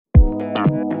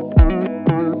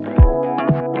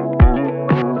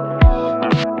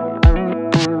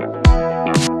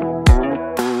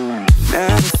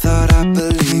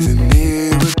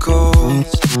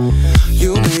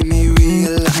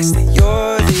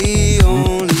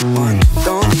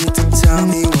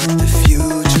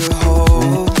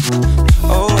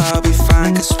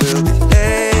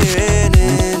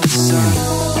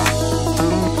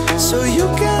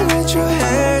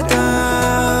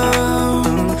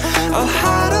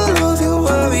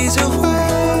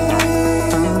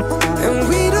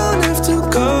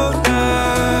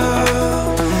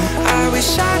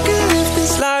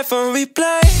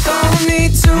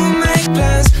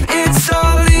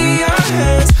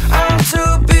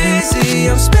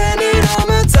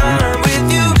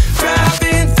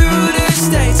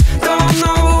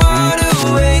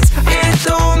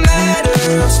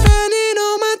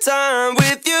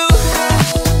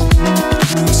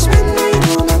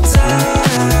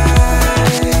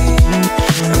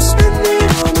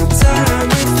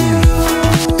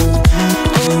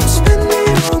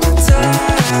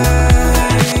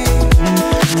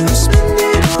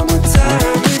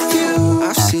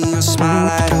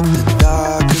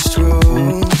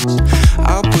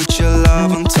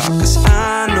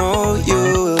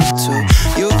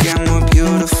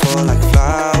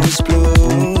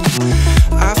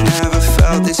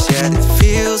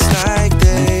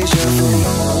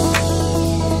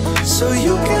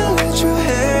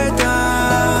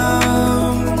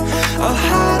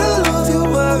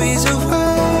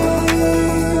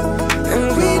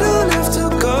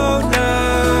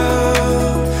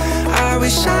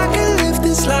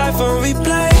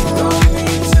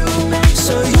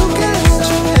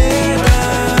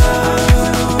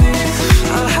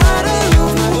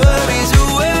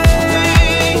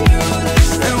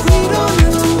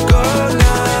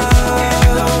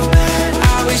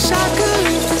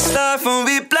life on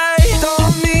replay.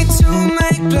 Don't need to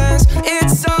make plans,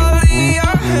 it's all in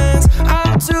your hands.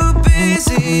 I'm too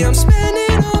busy, I'm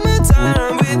spending all my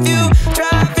time with you.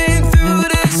 Driving through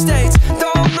the states,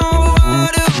 don't know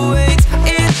what awaits.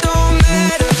 It don't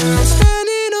matter, I'm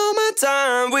spending all my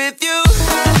time with you.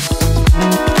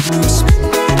 I'm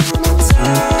spending all my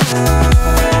time.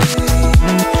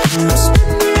 I'm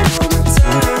spending all my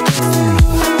time with you.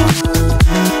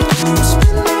 I'm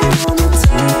spending all my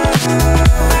time.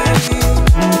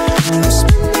 I'm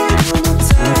spending all my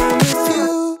time with you.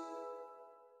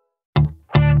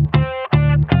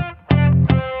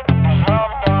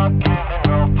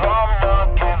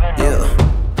 Yeah,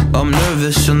 I'm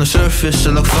nervous on the surface, I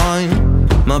look fine.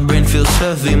 My brain feels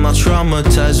heavy, my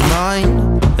traumatized mind.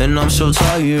 And I'm so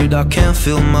tired, I can't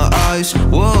feel my eyes.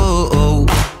 Whoa,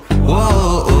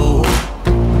 whoa.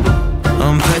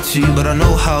 I'm petty, but I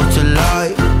know how to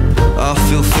lie. I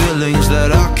feel feelings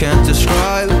that I can't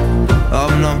describe.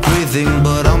 I'm not breathing,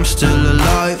 but I'm still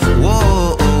alive.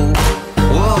 Whoa,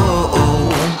 whoa.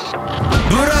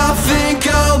 But I think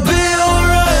I'll be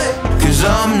alright, 'cause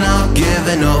I'm not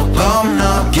giving up, I'm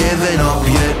not giving up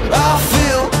yet. I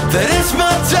feel that it's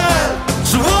my time,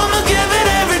 so I'ma give it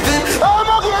everything.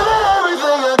 I'ma give it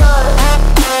everything I got.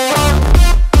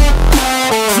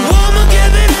 So I'ma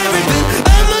give it everything.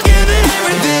 I'ma give it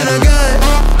everything I got.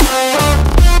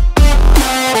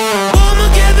 I'ma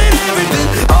give it everything.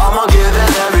 I'ma give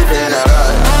it everything I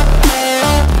got.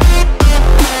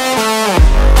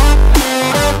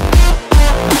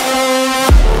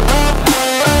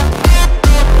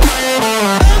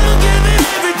 I'ma give it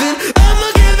everything. I'ma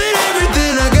give it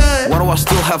everything I got. Why do I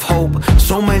still have hope?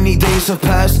 So many days have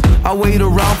passed. I wait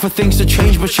around for things to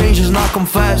change, but change has not come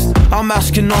fast. I'm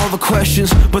asking all the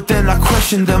questions, but then I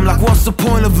question them. Like, what's the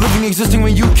point of living, existing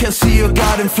when you can't see your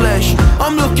God in flesh?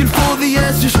 I'm looking for the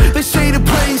answers, they say to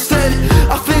pray instead.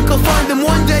 I think I'll find them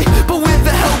one day, but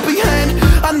with a helping hand.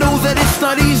 I know that it's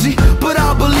not easy, but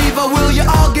I believe I will.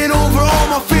 Yeah, I'll get over all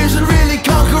my fears and really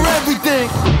conquer everything.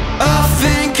 I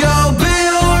think I'll be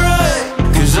alright,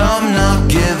 'cause I'm not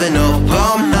giving up,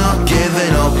 I'm not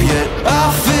giving up yet.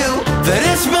 I feel that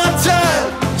it's my time,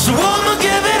 so I'ma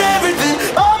give it everything.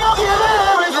 I'ma give it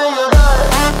everything I got.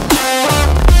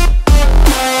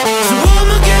 So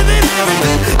I'ma give it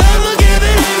everything. I'ma give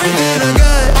it everything I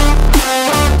got.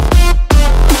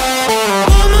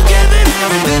 I'ma give it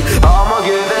everything. I'ma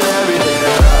give it everything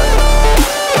I got.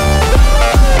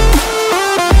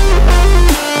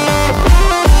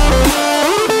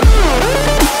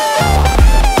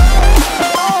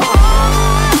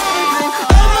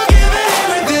 I'ma give it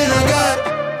everything I got. I'ma give it everything I got.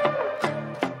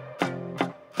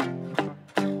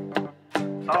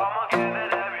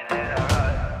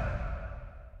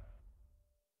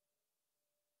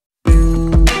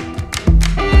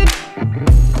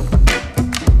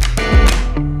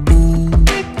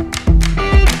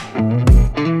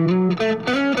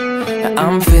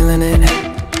 I'm feeling it.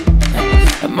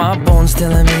 My bones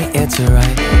telling me it's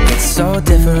right. It's so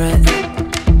different.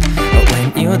 But when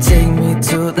you take me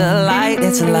to the light,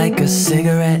 it's like a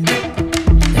cigarette.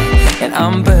 And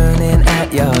I'm burning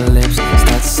at your lips.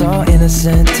 Start so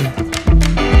innocent.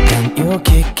 Then you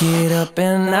kick it up,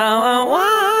 and now I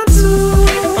want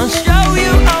to show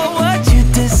you all what you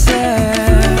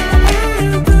deserve.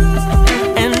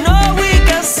 And know we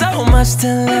got so much to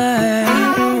learn.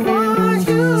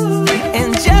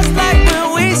 And just like when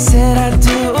we said I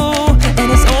do, and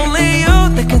it's only you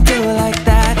that can do it like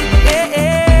that.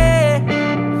 Yeah.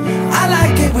 I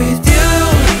like it with you.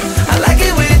 I like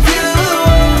it with you.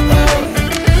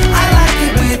 I like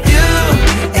it with you.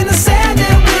 In the sand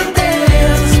that we'll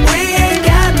dance. We ain't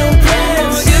got no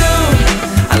plans. You.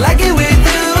 I like it with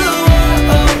you.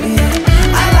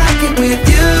 Yeah. I like it with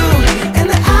you. And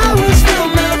the hours will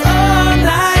melt all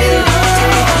night long.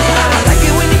 I like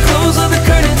it when you close all the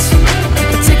curtains.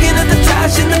 We're taking up the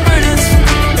trash and the burdens.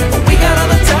 But we got all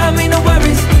the time, ain't no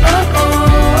worries.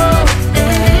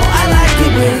 Yeah. I like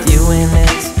it with you in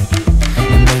it.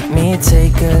 And make me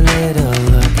take a little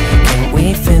look. Can we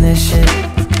finish it?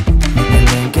 And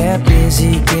then get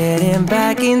busy getting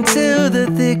back into the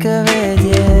thick of it,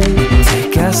 yeah.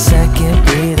 Take a second,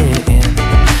 breathe it in.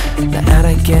 Now out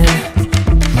again.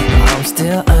 I'm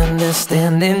still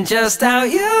understanding just how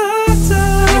you do.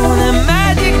 The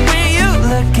magic when you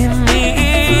look at me.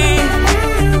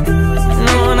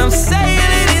 Know what I'm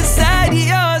saying? It inside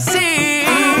your seat.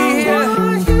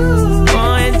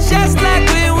 Oh, and just like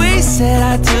when we said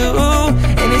I do,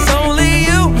 and it's only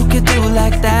you who could do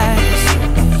like that. It's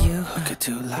only you who could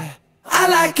do like. I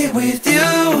like it with you.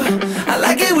 I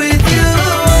like it with you.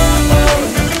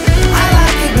 I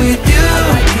like it with you.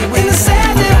 In the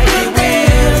sand that we'll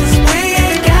dance. We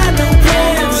ain't got no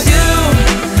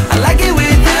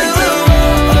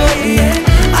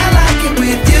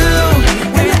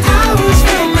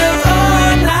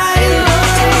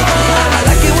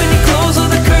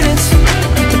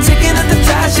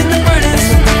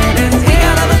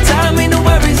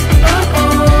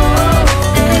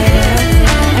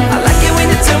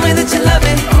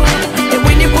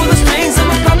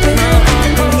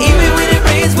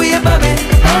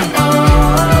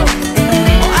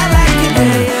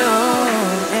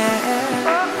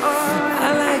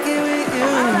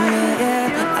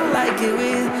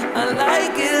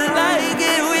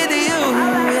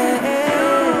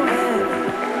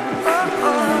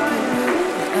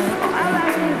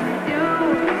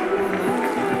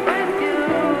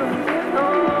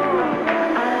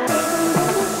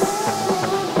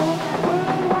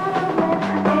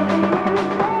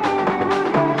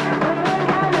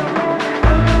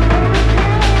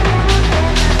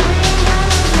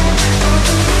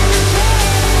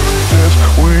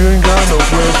so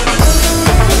fresh.